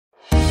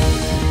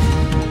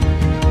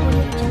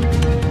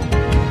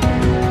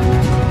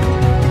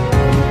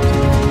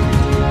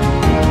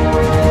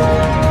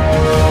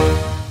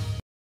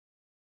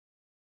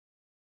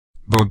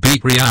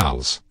Bobette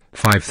Riales.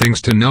 5 things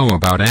to know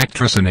about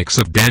actress and ex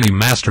of Danny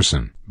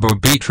Masterson.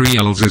 Bobette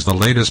Riales is the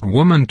latest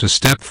woman to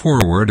step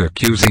forward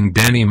accusing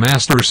Danny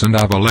Masterson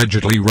of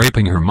allegedly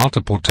raping her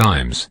multiple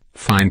times.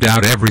 Find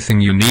out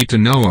everything you need to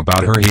know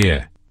about her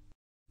here.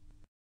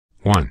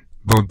 1.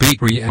 Bobette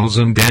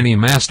Riales and Danny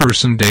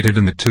Masterson dated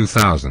in the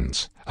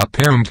 2000s.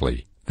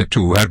 Apparently, the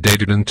two had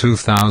dated in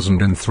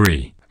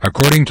 2003.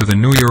 According to the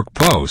New York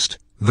Post,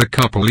 the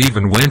couple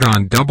even went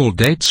on double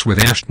dates with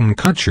Ashton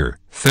Kutcher,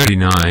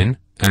 39,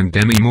 and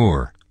Demi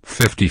Moore,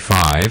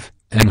 55,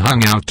 and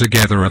hung out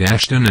together at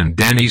Ashton and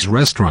Danny's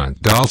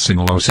restaurant Dulce in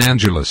Los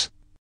Angeles.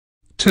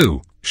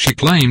 2. She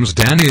claims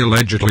Danny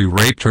allegedly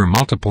raped her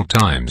multiple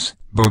times.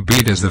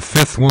 Bobette is the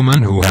 5th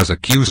woman who has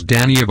accused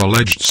Danny of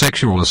alleged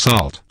sexual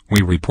assault.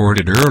 We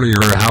reported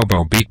earlier how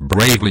Bobette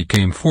bravely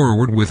came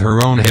forward with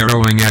her own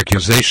harrowing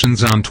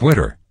accusations on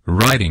Twitter,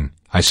 writing,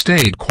 "I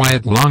stayed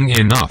quiet long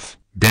enough.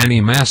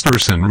 Danny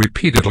Masterson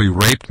repeatedly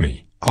raped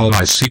me. All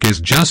I seek is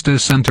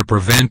justice and to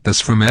prevent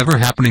this from ever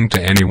happening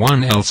to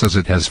anyone else as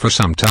it has for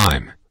some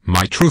time.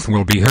 My truth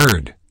will be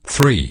heard."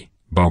 3.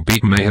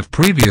 Bobette may have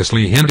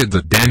previously hinted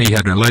that Danny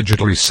had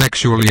allegedly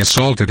sexually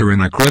assaulted her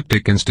in a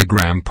cryptic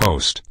Instagram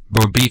post.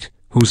 Bobette,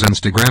 whose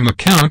Instagram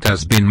account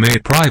has been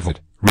made private,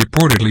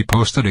 reportedly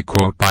posted a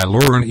quote by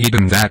Lauren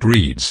Eden that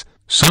reads,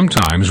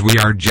 "Sometimes we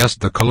are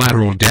just the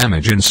collateral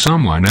damage in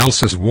someone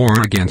else's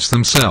war against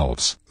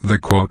themselves." The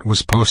quote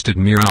was posted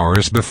mere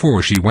hours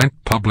before she went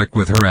public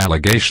with her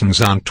allegations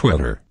on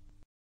Twitter.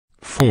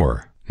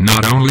 4.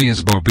 Not only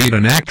is Bobette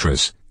an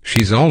actress,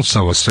 she's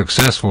also a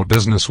successful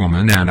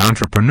businesswoman and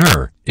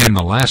entrepreneur. In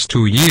the last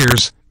 2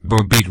 years,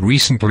 Bobette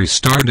recently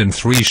starred in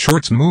 3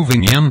 shorts: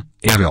 Moving In,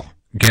 Evil,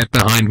 Get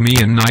Behind Me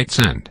and Night's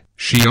End.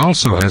 She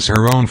also has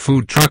her own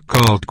food truck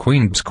called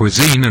Queen's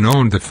Cuisine and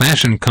owned the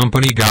fashion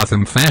company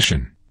Gotham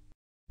Fashion.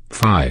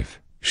 5.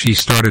 She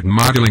started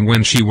modeling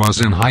when she was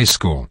in high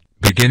school.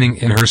 Beginning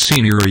in her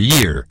senior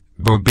year,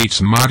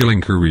 Bobette's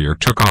modeling career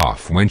took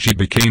off when she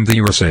became the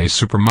USA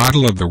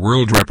Supermodel of the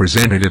World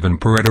representative in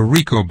Puerto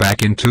Rico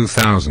back in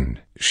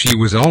 2000. She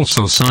was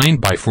also signed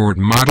by Ford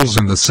Models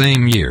in the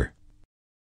same year.